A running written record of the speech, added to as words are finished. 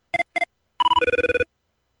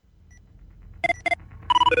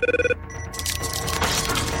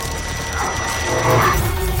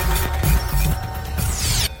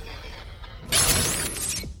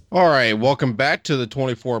All right, welcome back to the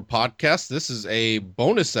 24 podcast. This is a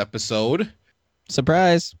bonus episode.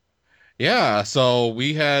 Surprise. Yeah, so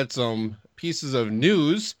we had some pieces of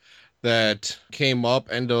news that came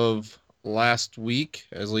up end of last week,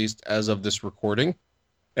 at least as of this recording.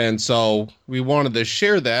 And so we wanted to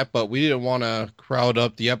share that, but we didn't want to crowd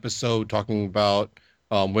up the episode talking about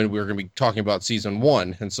when we were going to be talking about season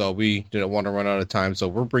one. And so we didn't want to run out of time. So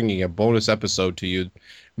we're bringing a bonus episode to you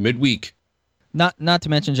midweek. Not to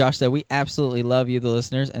mention, Josh, that we absolutely love you, the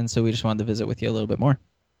listeners, and so we just wanted to visit with you a little bit more.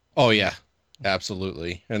 Oh, yeah,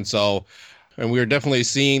 absolutely. And we are definitely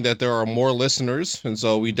seeing that there are more listeners. And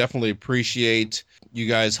so we definitely appreciate you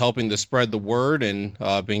guys helping to spread the word and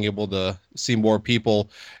being able to see more people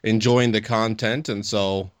enjoying the content. And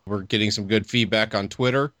so we're getting some good feedback on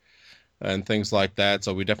Twitter and things like that.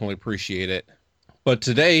 So we definitely appreciate it. But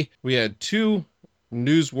today we had two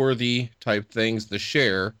newsworthy type things to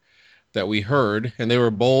share that we heard, and they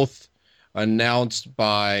were both announced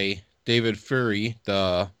by David Fury,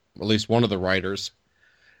 at least one of the writers.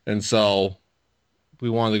 And so we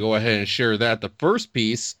wanted to go ahead and share that. The first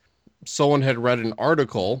piece, someone had read an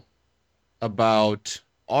article about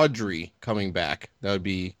Audrey coming back. That would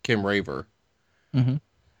be Kim Raver. Mm-hmm.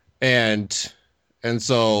 And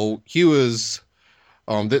so he was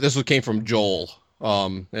this one came from Joel.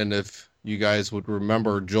 And if you guys would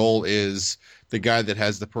remember, Joel is the guy that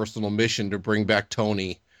has the personal mission to bring back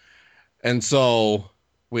Tony. And so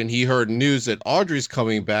when he heard news that Audrey's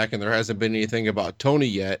coming back and there hasn't been anything about Tony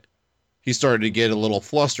yet, he started to get a little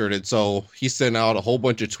flustered. And so he sent out a whole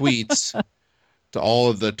bunch of tweets to all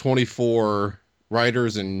of the 24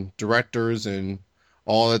 writers and directors and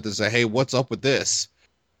all that to say, hey, what's up with this?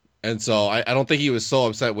 And so I don't think he was so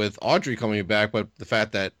upset with Audrey coming back, but the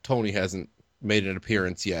fact that Tony hasn't made an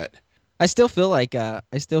appearance yet. I still feel like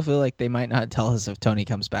they might not tell us if Tony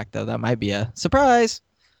comes back, though. That might be a surprise.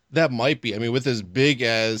 That might be. I mean, with as big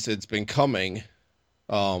as it's been coming,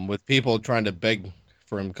 with people trying to beg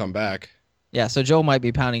for him to come back. Yeah, so Joel might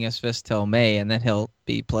be pounding his fist till May, and then he'll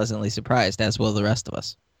be pleasantly surprised, as will the rest of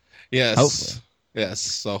us. Yes. Hopefully. Yes.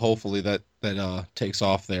 So hopefully that takes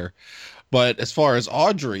off there. But as far as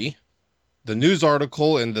Audrey, the news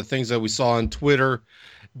article and the things that we saw on Twitter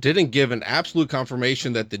didn't give an absolute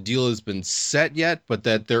confirmation that the deal has been set yet, but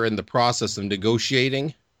that they're in the process of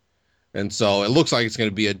negotiating. And so it looks like it's going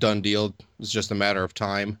to be a done deal. It's just a matter of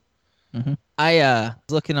time. Mm-hmm. I was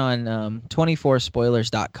looking on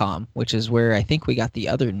 24spoilers.com, which is where I think we got the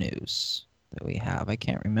other news that we have. I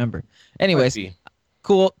can't remember. Anyways,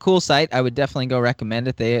 cool site. I would definitely go recommend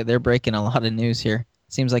it. They're breaking a lot of news here.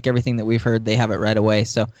 Seems like everything that we've heard, they have it right away.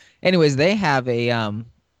 So anyways, they have a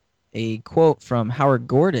quote from Howard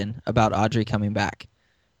Gordon about Audrey coming back.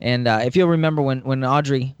 And if you'll remember when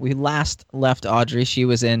we last left Audrey, she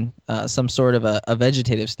was in some sort of a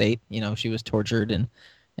vegetative state. You know, she was tortured and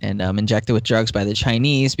injected with drugs by the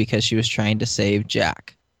Chinese because she was trying to save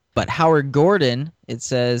Jack. But Howard Gordon, it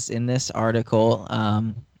says in this article,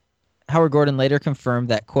 Howard Gordon later confirmed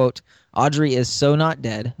that, quote, Audrey is so not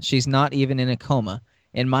dead. She's not even in a coma.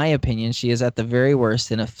 In my opinion, she is at the very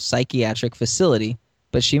worst in a psychiatric facility,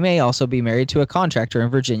 but she may also be married to a contractor in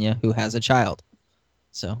Virginia who has a child.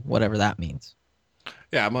 So whatever that means.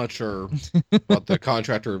 Yeah, I'm not sure about the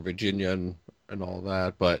contractor in Virginia and all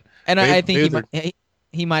that, but I think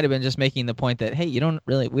he might have been just making the point that, hey, we don't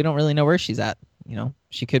really know where she's at. You know,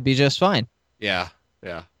 she could be just fine. Yeah.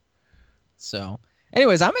 So,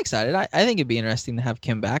 anyways, I'm excited. I think it'd be interesting to have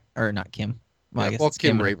Kim back, or not Kim. Well, I guess it's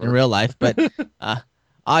Kim Raver in real life, but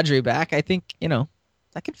Audrey back. I think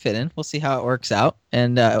that could fit in. We'll see how it works out.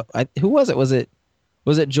 And who was it?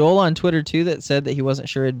 Was it Joel on Twitter too that said that he wasn't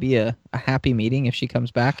sure it'd be a happy meeting if she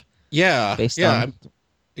comes back? Yeah.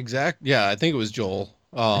 Exactly. Yeah, I think it was Joel.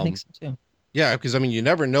 I think so too. Yeah, because I mean, you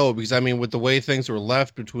never know. Because I mean, with the way things were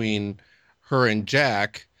left between her and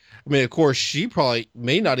Jack, I mean, of course, she probably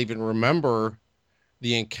may not even remember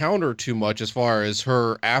the encounter too much as far as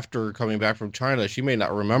her after coming back from China. She may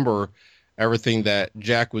not remember everything that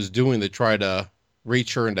Jack was doing to try to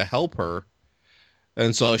reach her and to help her.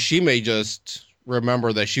 And so she may just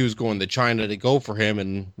remember that she was going to China to go for him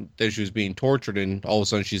and that she was being tortured, and all of a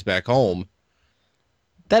sudden she's back home.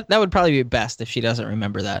 That would probably be best if she doesn't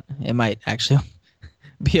remember that. It might actually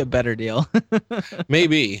be a better deal.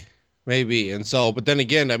 Maybe. And so, but then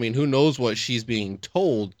again, I mean, who knows what she's being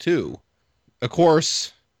told too? Of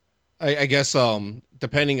course, I guess,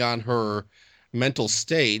 depending on her mental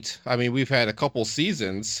state, I mean, we've had a couple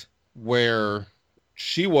seasons where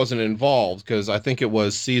she wasn't involved, because I think it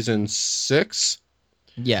was season 6.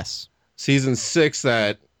 Yes. Season 6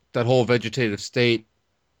 that whole vegetative state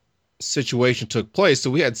situation took place. So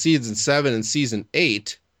we had season 7 and season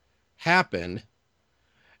 8 happen.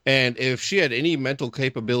 And if she had any mental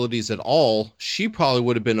capabilities at all, she probably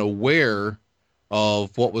would have been aware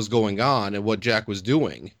of what was going on and what Jack was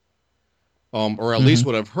doing, or at least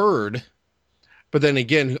would have heard. But then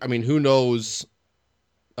again, I mean, who knows?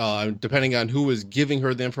 Depending on who was giving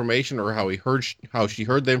her the information or how she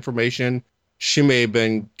heard the information, she may have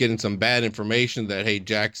been getting some bad information that, hey,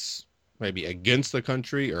 Jack's maybe against the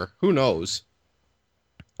country, or who knows.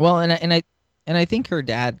 Well, and I think her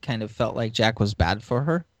dad kind of felt like Jack was bad for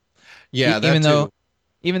her. Yeah,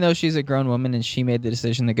 Even though she's a grown woman and she made the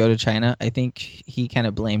decision to go to China, I think he kind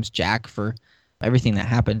of blames Jack for everything that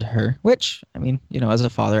happened to her, which, I mean, as a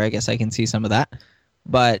father, I guess I can see some of that.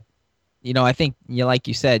 But, I think, like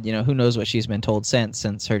you said, who knows what she's been told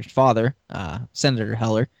since her father, Senator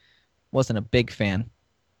Heller, wasn't a big fan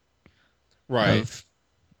of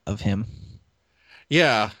him.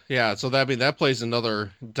 Yeah. So that plays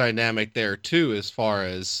another dynamic there too, as far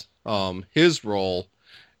as his role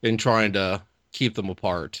in trying to keep them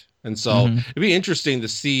apart. And so it'd be interesting to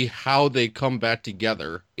see how they come back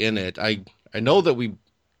together in it. I know that we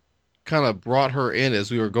kind of brought her in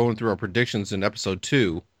as we were going through our predictions in episode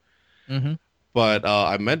 2. But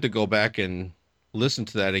I meant to go back and listen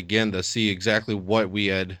to that again to see exactly what we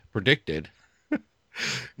had predicted.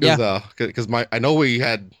 Because I know we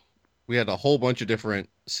had a whole bunch of different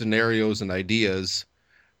scenarios and ideas,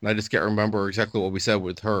 and I just can't remember exactly what we said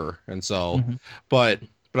with her. And so, but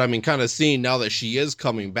I mean, kind of seeing now that she is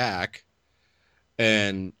coming back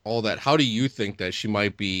and all that, how do you think that she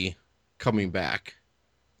might be coming back?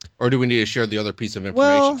 Or do we need to share the other piece of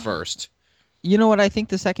information first? You know what? I think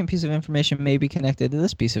the second piece of information may be connected to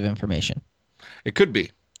this piece of information. It could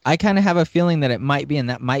be. I kind of have a feeling that it might be, and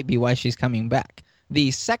that might be why she's coming back.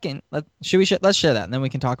 The second, let's share that, and then we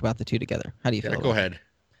can talk about the two together. How do you feel? Go ahead.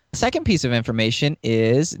 The second piece of information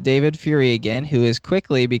is David Fury again, who is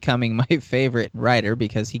quickly becoming my favorite writer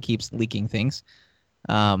because he keeps leaking things.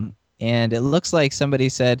 And it looks like somebody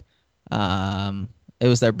said it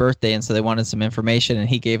was their birthday, and so they wanted some information, and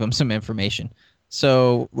he gave them some information.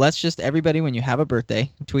 So let's just, everybody, when you have a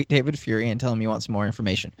birthday, tweet David Fury and tell him you want some more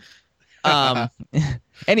information.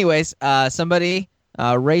 Anyways, somebody,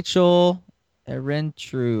 Rachel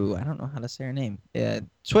Rentru, I don't know how to say her name.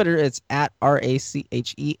 Twitter, it's at RACHEHR.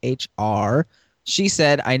 She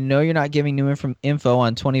said, I know you're not giving new info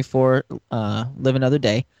on 24 Live Another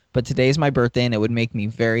Day, but today's my birthday and it would make me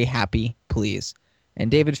very happy, please.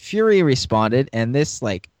 And David Fury responded, and this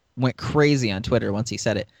went crazy on Twitter once he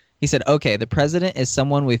said it. He said, okay, the president is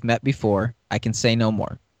someone we've met before. I can say no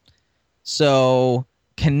more. So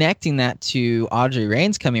connecting that to Audrey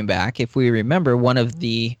Raines coming back, if we remember, one of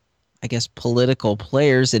the, I guess, political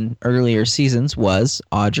players in earlier seasons was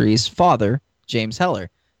Audrey's father, James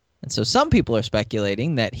Heller. And so some people are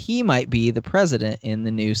speculating that he might be the president in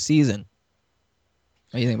the new season.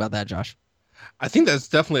 What do you think about that, Josh? I think that's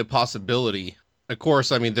definitely a possibility. Of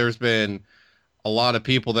course, I mean, there's been a lot of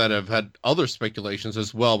people that have had other speculations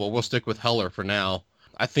as well, but we'll stick with Heller for now.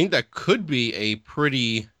 I think that could be a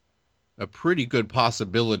pretty good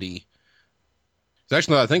possibility. So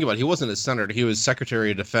actually, now that I think about it, he wasn't a senator; he was Secretary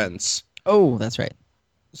of Defense. Oh, that's right.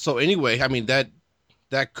 So anyway, I mean that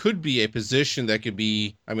could be a position that could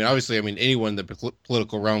be. I mean, obviously, I mean anyone in the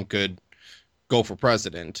political realm could go for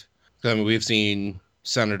president. I mean, we've seen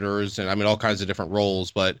senators and I mean all kinds of different roles,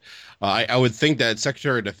 but I would think that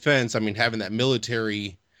Secretary of Defense, I mean having that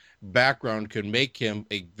military background could make him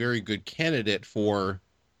a very good candidate for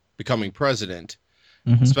becoming president,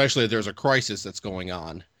 especially if there's a crisis that's going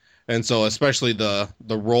on. And so especially the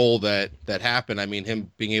role that happened, I mean him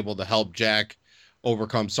being able to help Jack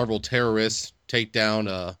overcome several terrorists, take down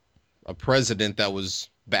a president that was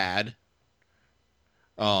bad,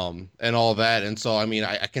 and all that. And so I mean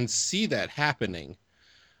I can see that happening.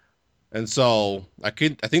 And so I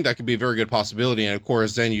think that could be a very good possibility. And of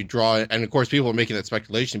course, then you draw, and of course, people are making that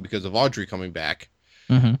speculation because of Audrey coming back.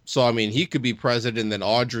 So, I mean, he could be president, and then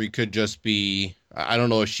Audrey could just be, I don't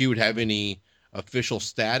know if she would have any official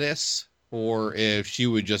status or if she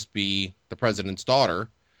would just be the president's daughter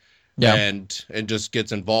and just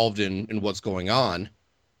gets involved in what's going on.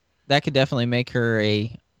 That could definitely make her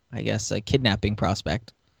a kidnapping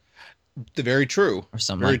prospect. Very true. Or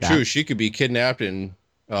something very like that. Very true. She could be kidnapped and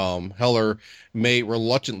Heller may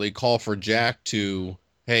reluctantly call for Jack to,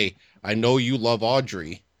 hey, I know you love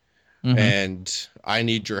Audrey, and I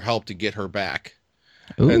need your help to get her back.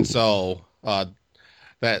 Ooh. And so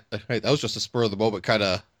that was just a spur of the moment kind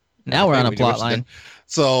of. Now we're on a plot line.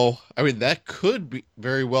 So I mean that could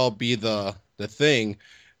very well be the thing,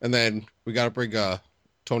 and then we got to bring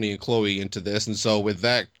Tony and Chloe into this, and so with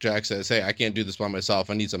that, Jack says, hey, I can't do this by myself.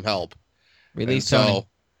 I need some help. Release Tony.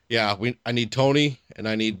 yeah, I need Tony and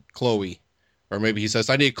I need Chloe. Or maybe he says,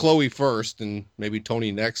 I need Chloe first and maybe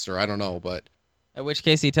Tony next, or I don't know, but At which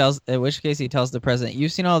case he tells the president,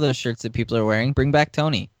 "You've seen all those shirts that people are wearing. Bring back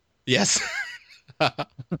Tony." yes.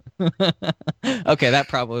 Okay, that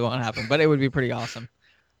probably won't happen, but it would be pretty awesome.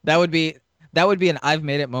 That would be an I've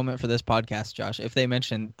made it moment for this podcast, Josh. If they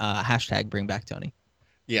mention hashtag Bring Back Tony.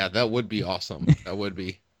 Yeah, that would be awesome. That would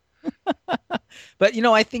be. But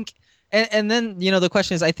I think, and then the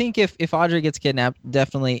question is, I think if Audrey gets kidnapped,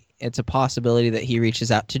 definitely it's a possibility that he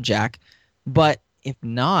reaches out to Jack. But if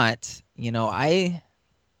not, I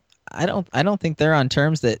don't think they're on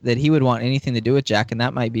terms that he would want anything to do with Jack, and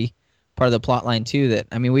that might be part of the plot line too. That,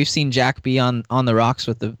 I mean, we've seen Jack be on the rocks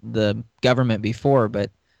with the government before,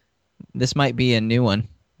 but this might be a new one.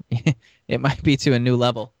 It might be to a new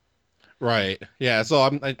level. Right. Yeah. So I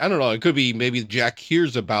don't know. It could be maybe Jack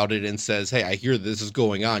hears about it and says, "Hey, I hear this is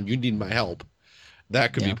going on. You need my help."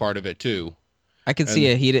 That could be part of it too. I could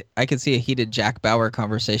see a heated Jack Bauer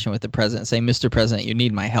conversation with the president saying, "Mr. President, you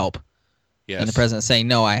need my help." Yes. And the president saying,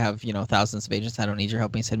 "No, I have, thousands of agents. I don't need your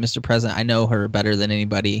help." And he said, "Mr. President, I know her better than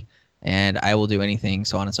anybody, and I will do anything,"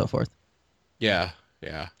 so on and so forth. Yeah.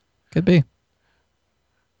 Yeah. Could be.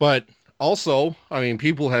 But also, I mean,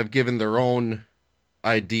 people have given their own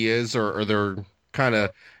ideas or they're kind of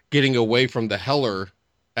getting away from the Heller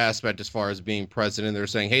aspect as far as being president. They're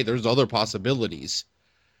saying, hey, there's other possibilities.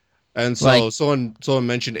 And so someone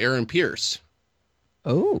mentioned Aaron Pierce.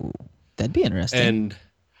 Oh, that'd be interesting. And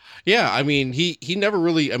yeah, I mean, he never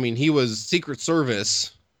really, I mean, he was Secret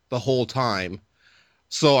Service the whole time.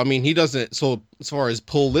 So, I mean, he doesn't, so as far as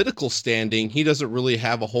political standing, he doesn't really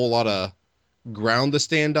have a whole lot of ground to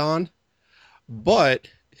stand on. But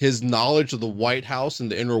his knowledge of the White House and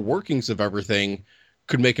the inner workings of everything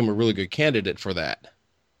could make him a really good candidate for that.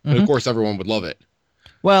 Mm-hmm. And of course, everyone would love it.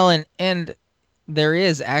 Well, and there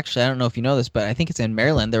is actually, I don't know if you know this, but I think it's in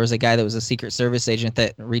Maryland. There was a guy that was a Secret Service agent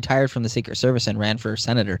that retired from the Secret Service and ran for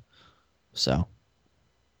senator. So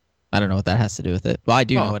I don't know what that has to do with it. Well, I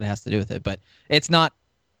do know what it has to do with it, but it's not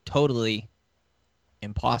totally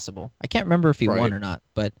impossible. I can't remember if he won or not,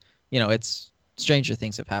 but it's stranger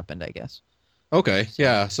things have happened, I guess. Okay,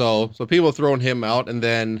 yeah. So people throwing him out, and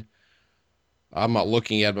then I'm not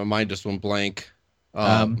looking at my mind just went blank.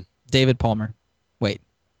 David Palmer. Wait,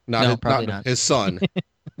 probably not. His son.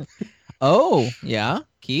 Oh, yeah,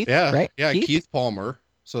 Keith. Yeah, right. Yeah, Keith Palmer.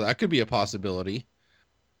 So that could be a possibility.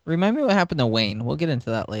 Remind me what happened to Wayne. We'll get into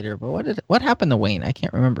that later. But what happened to Wayne? I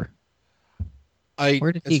can't remember.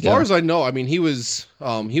 Where did he go? As far as I know, I mean, he was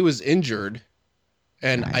injured,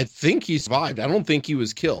 and I think he survived. I don't think he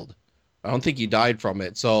was killed. I don't think he died from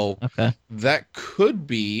it. So that could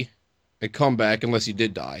be a comeback unless he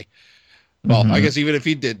did die. Well, I guess even if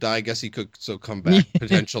he did die, I guess he could still come back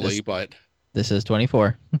potentially. But this is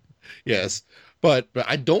 24. Yes. But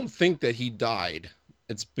I don't think that he died.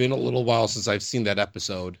 It's been a little while since I've seen that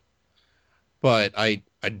episode. But I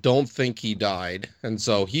don't think he died. And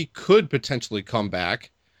so he could potentially come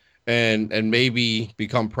back and maybe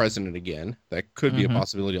become president again. That could be a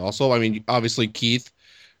possibility also. I mean, obviously Keith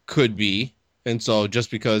could be, and so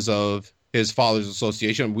just because of his father's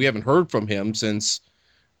association, we haven't heard from him since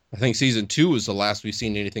I think season 2 was the last we've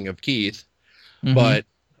seen anything of Keith. But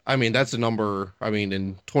I mean, that's a number. I mean,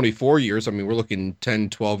 in 24 years, I mean, we're looking 10,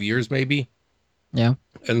 12 years maybe. Yeah.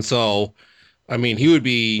 And so, I mean, he would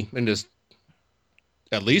be in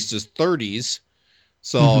at least his 30s,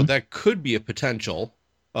 so that could be a potential.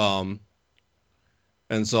 And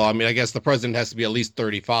so, I mean, I guess the president has to be at least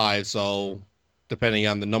 35. So, depending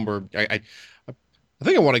on the number, I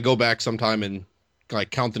think I want to go back sometime and like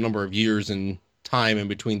count the number of years and time in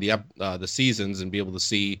between the seasons and be able to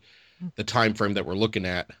see the time frame that we're looking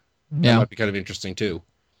at. That might be kind of interesting too.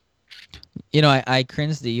 I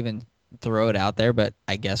cringe to even throw it out there, but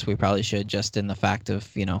I guess we probably should, just in the fact of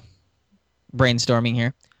brainstorming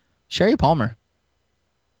here. Sherry Palmer.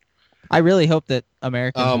 I really hope that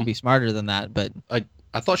Americans would be smarter than that, but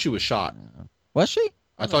I thought she was shot. Was she?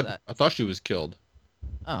 I thought she was killed.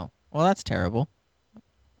 Oh, well, that's terrible.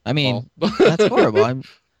 I mean, that's horrible.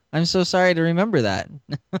 I'm so sorry to remember that.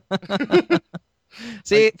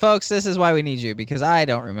 See, folks, this is why we need you, because I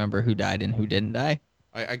don't remember who died and who didn't die.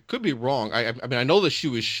 I could be wrong. I mean, I know that she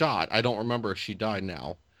was shot. I don't remember if she died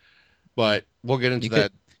now, but we'll get into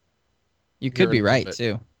that. You could be right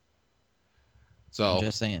too. So I'm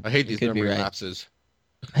just saying. I hate these memory lapses.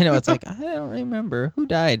 I know, it's like, I don't remember who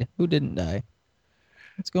died, who didn't die.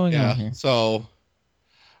 What's going on here? So,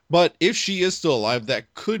 but if she is still alive,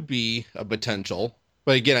 that could be a potential.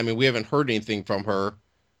 But again, I mean, we haven't heard anything from her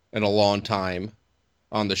in a long time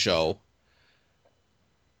on the show.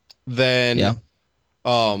 Then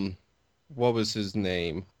um, what was his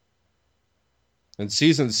name in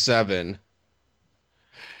season 7?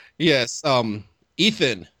 Yes,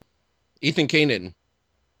 Ethan Kanan.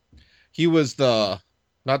 He was the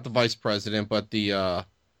not the vice president, but the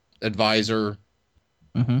advisor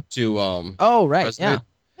Mm-hmm. to Oh, right. Yeah. president,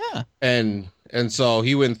 Yeah. and so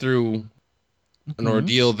he went through an Hmm.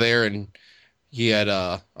 ordeal there, and he had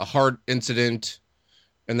a heart incident,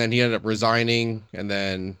 and then he ended up resigning, and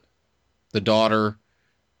then the daughter,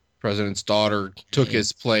 president's daughter, took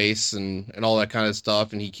his Jeez. place, and all that kind of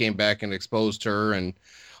stuff, and he came back and exposed her and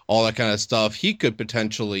all that kind of stuff. He could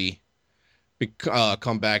potentially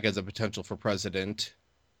come back as a potential for president,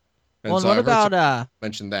 Well, and and so what I heard about some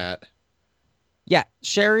mention that. yeah,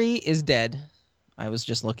 Sherry is dead. I was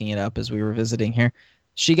just looking it up as we were visiting here.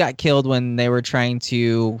 She got killed when they were trying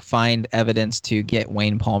to find evidence to get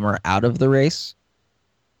Wayne Palmer out of the race.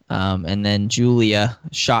 And then Julia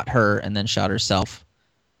shot her and then shot herself.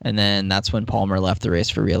 And then that's when Palmer left the race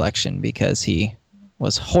for reelection because he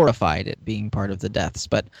was horrified at being part of the deaths.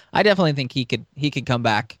 But I definitely think he could come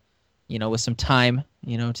back, with some time,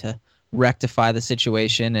 to rectify the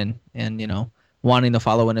situation and wanting to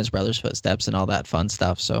follow in his brother's footsteps and all that fun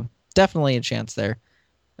stuff. So definitely a chance there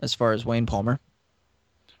as far as Wayne Palmer.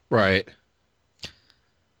 Right.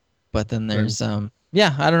 But then And there's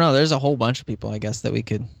yeah, I don't know. There's a whole bunch of people I guess that we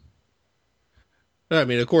could. I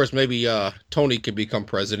mean, of course, maybe Tony can become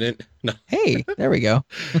president. No. Hey, there we go.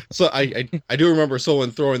 So I do remember someone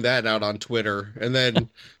throwing that out on Twitter, and then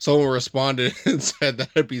someone responded and said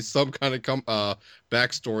that'd be some kind of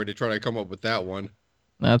backstory to try to come up with that one.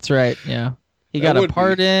 That's right. Yeah. He That got a would be.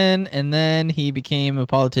 pardon and then he became a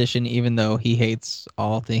politician even though he hates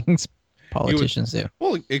all things He would. politicians do.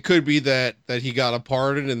 Well, it could be that he got a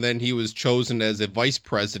pardon and then he was chosen as a vice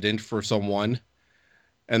president for someone,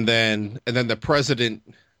 and then the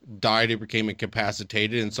president died and became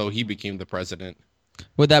incapacitated, and so he became the president.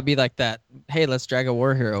 Would that be like that? Hey, let's drag a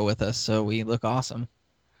war hero with us so we look awesome.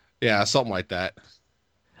 Yeah, something like that.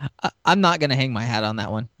 I'm not gonna hang my hat on that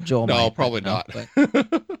one. Joel No, might, but probably no. not.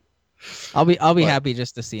 But I'll be But happy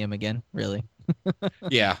just to see him again. Really.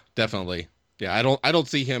 yeah, definitely. Yeah, I don't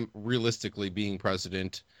see him realistically being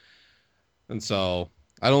president, and so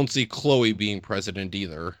I don't see Chloe being president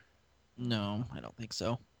either. No, I don't think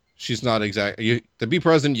so. She's not exactly to be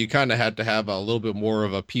president. You kind of had to have a little bit more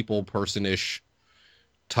of a people person-ish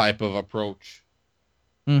type of approach,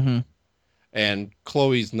 Mm-hmm. and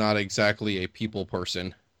Chloe's not exactly a people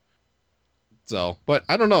person. So, but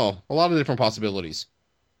I don't know. A lot of different possibilities.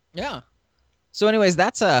 Yeah. So, anyways,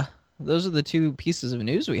 those are the two pieces of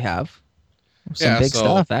news we have. Some Yeah. big So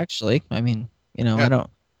stuff, actually. I mean, yeah.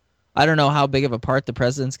 I don't know how big of a part the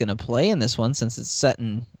president's going to play in this one since it's set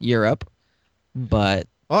in Europe, but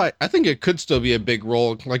Well, I think it could still be a big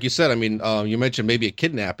role, like you said. I mean, you mentioned maybe a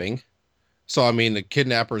kidnapping. So I mean, the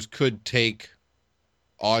kidnappers could take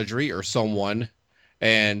Audrey or someone,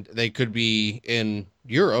 and they could be in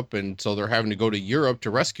Europe, and so they're having to go to Europe to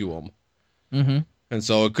rescue them. mm-hmm. And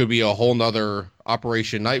so it could be a whole nother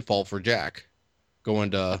Operation Nightfall for Jack,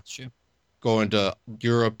 going to That's true. going to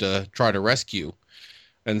Europe to try to rescue.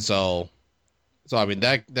 And so I mean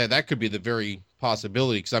that could be the very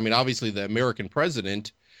possibility, because I mean obviously the American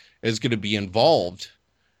president is going to be involved,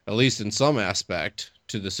 at least in some aspect,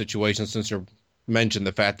 to the situation, since you mentioned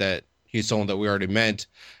the fact that he's someone that we already Right.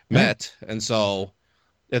 met, and so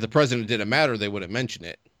if the president didn't matter, they wouldn't mention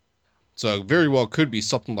it. So it very well could be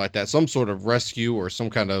something like that, some sort of rescue or some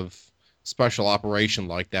kind of special operation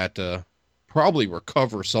like that to probably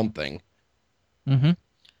recover something. Mm-hmm.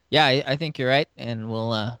 Yeah, I think you're right, and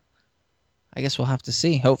I guess we'll have to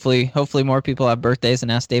see. Hopefully, more people have birthdays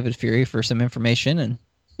and ask David Fury for some information, and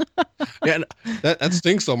Yeah, and that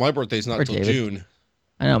stinks though. My birthday's not or till David. June.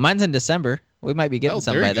 I know mine's in December. We might be getting Oh,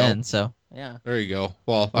 some there by you go. then. So yeah, There you go.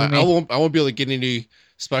 Well, we I may. won't be able to get any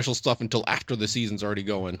special stuff until after the season's already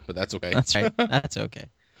going, but that's okay. That's right. That's okay.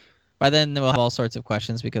 By then we'll have all sorts of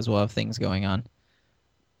questions because we'll have things going on.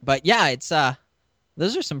 But yeah, it's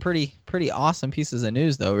those are some pretty awesome pieces of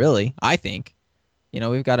news though, really. I think.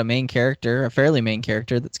 We've got a main character, a fairly main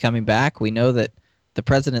character that's coming back. We know that the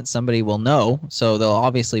president somebody will know, so there'll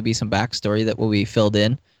obviously be some backstory that will be filled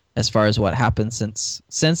in as far as what happened since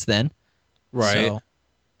then. Right. So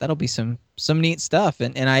that'll be some neat stuff.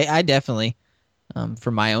 And I definitely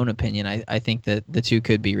for my own opinion, I think that the two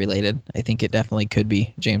could be related. I think it definitely could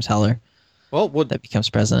be James Heller Well, what? that becomes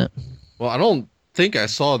president. Well, I don't think I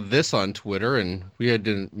saw this on Twitter, and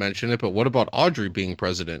didn't mention it. But what about Audrey being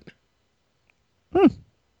president?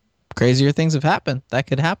 Crazier things have happened. That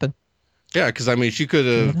could happen. Yeah, because I mean, she could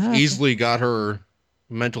Could have happen. easily got her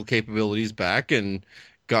mental capabilities back and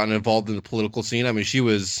gotten involved in the political scene. I mean, she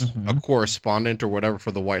was a correspondent or whatever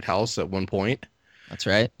for the White House at one point. That's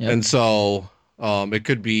right. Yep. And so it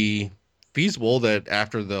could be feasible that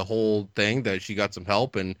after the whole thing that she got some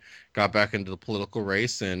help and got back into the political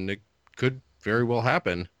race, and it could very well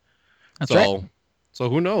happen. That's right. So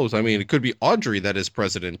who knows? I mean, it could be Audrey that is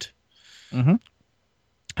president. I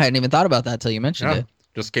hadn't even thought about that till you mentioned it.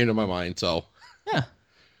 Just came to my mind. So yeah,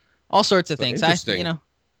 all sorts of things. Interesting.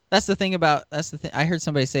 That's the thing. I heard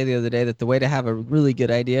somebody say the other day that the way to have a really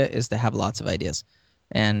good idea is to have lots of ideas.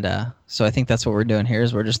 And so I think that's what we're doing here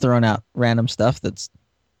is we're just throwing out random stuff that's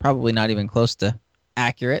probably not even close to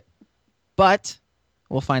accurate, but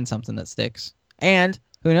we'll find something that sticks. And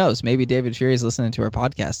who knows? Maybe David Fury is listening to our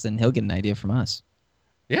podcast and he'll get an idea from us.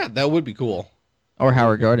 Yeah, that would be cool. Or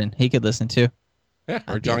Howard Gordon. He could listen too. Yeah,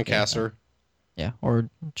 or John Kasser. Yeah, or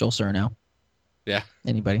Joel Surnow. Yeah.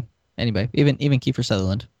 Anybody. Even Kiefer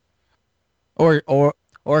Sutherland. Or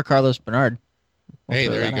Carlos Bernard. Hey,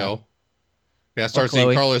 there you go. Yeah, start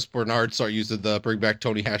seeing Carlos Bernard start using the Bring Back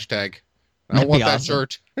Tony hashtag. I want that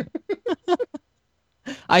shirt.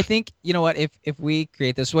 I think, you know what, if we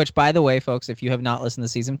create this, which, by the way, folks, if you have not listened to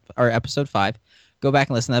season or episode 5, go back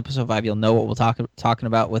and listen to episode 5. You'll know what we'll talking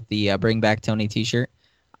about with the Bring Back Tony t-shirt.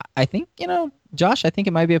 I think, Josh, I think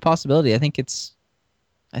it might be a possibility. I think it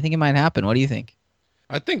might happen. What do you think?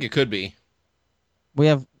 I think it could be. We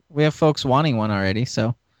have folks wanting one already,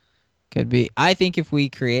 so could be. I think if we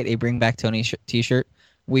create a Bring Back Tony t-shirt,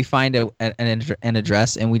 we find an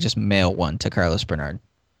address and we just mail one to Carlos Bernard.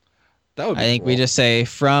 That would be cool. We just say,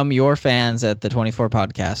 from your fans at the 24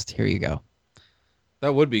 podcast, here you go.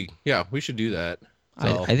 That would be, yeah, we should do that.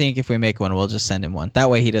 So. I think if we make one, we'll just send him one. That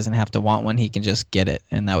way he doesn't have to want one. He can just get it,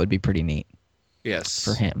 and that would be pretty neat. Yes.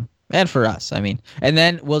 For him. And for us, I mean. And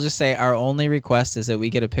then we'll just say our only request is that we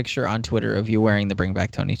get a picture on Twitter of you wearing the Bring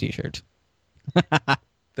Back Tony t-shirt.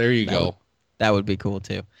 There you go. That would be cool,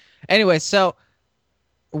 too. Anyway, so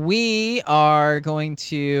we are going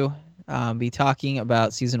to be talking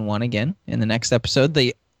about season 1 again in the next episode.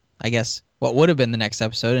 I guess what would have been the next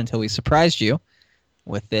episode until we surprised you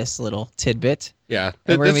with this little tidbit. Yeah.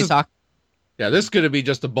 And we're going to be talking. Yeah, this is going to be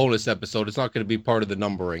just a bonus episode. It's not going to be part of the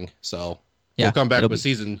numbering. So we'll come back with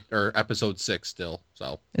season or episode 6 still.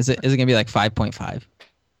 So is it going to be like 5.5?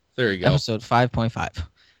 There you go. Episode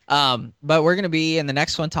 5.5. But we're going to be in the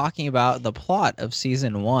next one talking about the plot of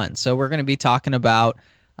season 1. So we're going to be talking about,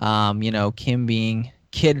 Kim being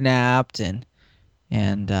kidnapped and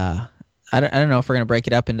I don't know if we're going to break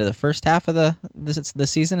it up into the first half of the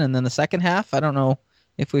season and then the second half. I don't know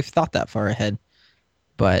if we've thought that far ahead,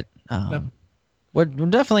 but we're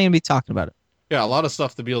definitely going to be talking about it. Yeah, a lot of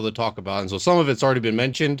stuff to be able to talk about. And so some of it's already been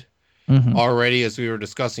mentioned already as we were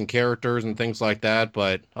discussing characters and things like that.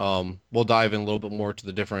 But we'll dive in a little bit more to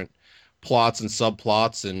the different plots and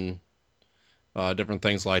subplots and different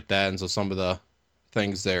things like that. And so some of the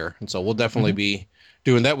things there. And so we'll definitely be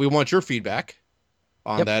doing that. We want your feedback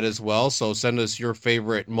on that as well. So send us your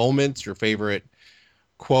favorite moments, your favorite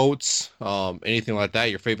quotes, anything like that,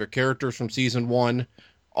 your favorite characters from season 1,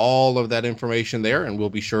 all of that information there, and we'll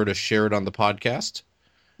be sure to share it on the podcast.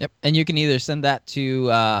 Yep. And you can either send that to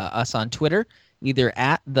us on Twitter, either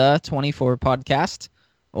at the 24 podcast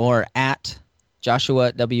or at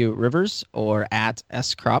Joshua W. Rivers or at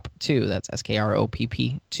SCROP2. That's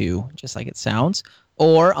SKROPP2, just like it sounds.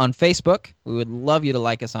 Or on Facebook. We would love you to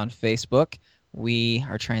like us on Facebook. We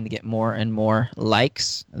are trying to get more and more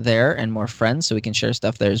likes there and more friends so we can share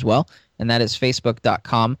stuff there as well. And that is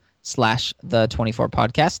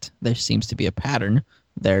facebook.com/the24podcast. There seems to be a pattern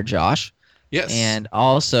there, Josh. Yes. And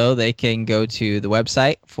also they can go to the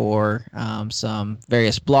website for some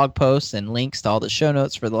various blog posts and links to all the show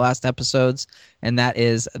notes for the last episodes. And that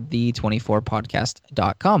is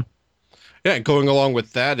the24podcast.com. Yeah, and going along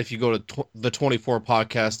with that, if you go to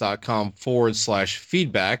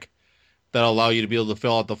the24podcast.com/feedback, that'll allow you to be able to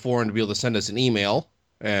fill out the form to be able to send us an email,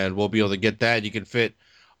 and we'll be able to get that. You can fit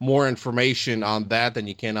more information on that than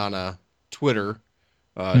you can on a Twitter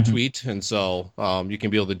tweet, and so you can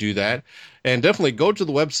be able to do that. And definitely go to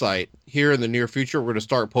the website here in the near future. We're going to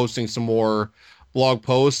start posting some more blog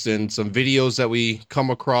posts and some videos that we come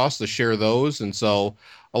across to share those, and so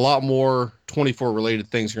a lot more 24 related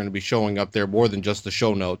things are going to be showing up there, more than just the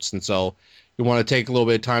show notes. And so you want to take a little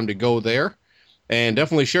bit of time to go there and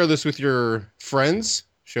definitely share this with your friends,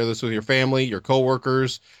 share this with your family, your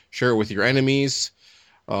coworkers, share it with your enemies,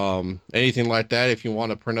 anything like that. If you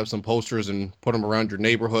want to print up some posters and put them around your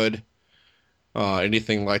neighborhood,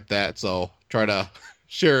 anything like that. So try to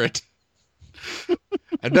share it.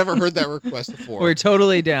 I've never heard that request before. We're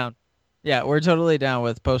totally down. Yeah, we're totally down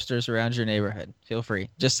with posters around your neighborhood. Feel free.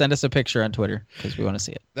 Just send us a picture on Twitter because we want to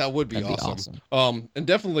see it. That would be awesome. And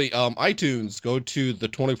definitely iTunes. Go to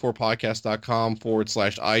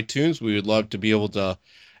the24podcast.com/iTunes. We would love to be able to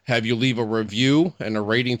have you leave a review and a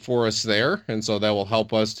rating for us there. And so that will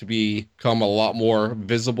help us to become a lot more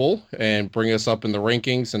visible and bring us up in the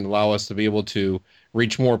rankings and allow us to be able to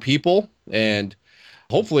reach more people. And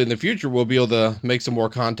hopefully in the future, we'll be able to make some more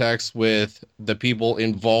contacts with the people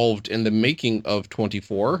involved in the making of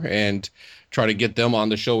 24 and try to get them on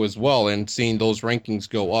the show as well. And seeing those rankings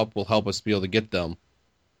go up will help us be able to get them.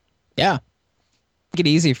 Yeah. Make it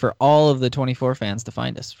easy for all of the 24 fans to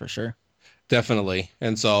find us, for sure. Definitely.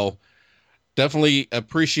 And so definitely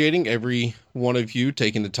appreciating every one of you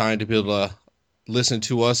taking the time to be able to listen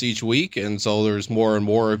to us each week. And so there's more and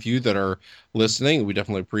more of you that are listening. We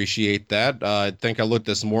definitely appreciate that. I think I looked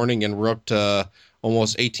this morning and we're up to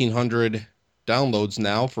almost 1,800 downloads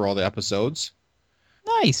now for all the episodes.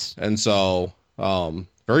 Nice. And so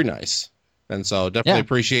very nice. And so definitely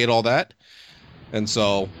appreciate all that. And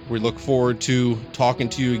so we look forward to talking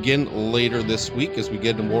to you again later this week as we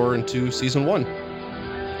get more into season 1.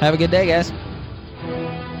 Have a good day, guys.